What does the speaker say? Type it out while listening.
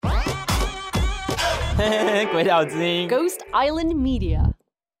鬼岛之音 Ghost Island Media.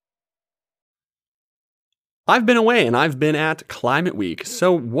 I've been away and I've been at Climate Week.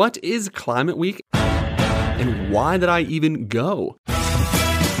 So what is Climate Week and why did I even go?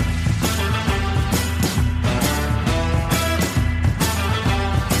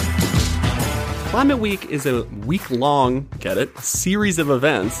 Climate Week is a week-long, get it, series of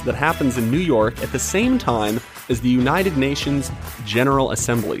events that happens in New York at the same time as the United Nations General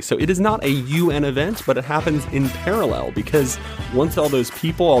Assembly. So it is not a UN event, but it happens in parallel because once all those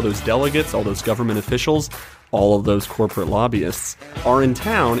people, all those delegates, all those government officials, all of those corporate lobbyists are in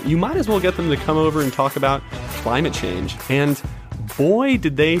town, you might as well get them to come over and talk about climate change. And boy,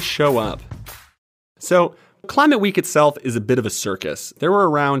 did they show up. So Climate Week itself is a bit of a circus. There were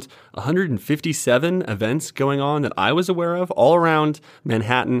around 157 events going on that I was aware of all around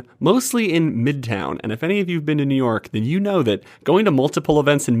Manhattan, mostly in Midtown. And if any of you have been to New York, then you know that going to multiple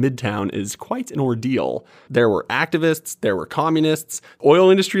events in Midtown is quite an ordeal. There were activists, there were communists,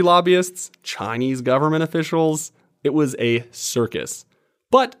 oil industry lobbyists, Chinese government officials. It was a circus.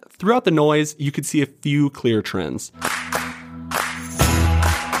 But throughout the noise, you could see a few clear trends.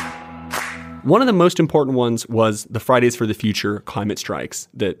 One of the most important ones was the Fridays for the Future climate strikes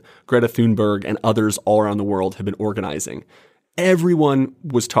that Greta Thunberg and others all around the world have been organizing. Everyone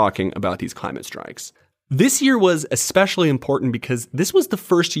was talking about these climate strikes. This year was especially important because this was the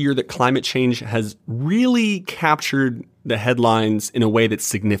first year that climate change has really captured the headlines in a way that's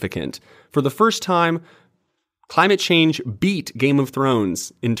significant. For the first time, climate change beat Game of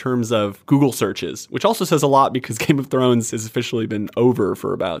Thrones in terms of Google searches, which also says a lot because Game of Thrones has officially been over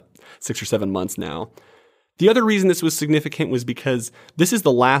for about 6 or 7 months now. The other reason this was significant was because this is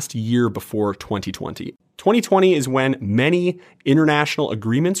the last year before 2020. 2020 is when many international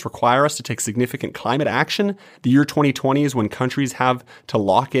agreements require us to take significant climate action. The year 2020 is when countries have to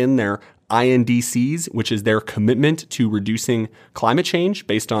lock in their INDCs, which is their commitment to reducing climate change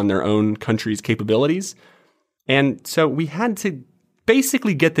based on their own country's capabilities. And so we had to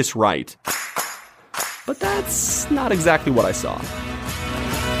basically get this right. But that's not exactly what I saw.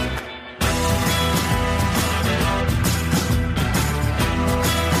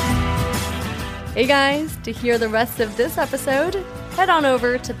 Hey guys, to hear the rest of this episode, head on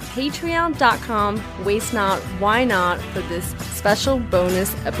over to patreon.com, waste not, why not, for this special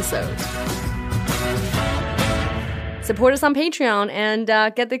bonus episode. Support us on Patreon and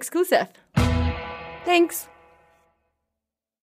get the exclusive. Thanks.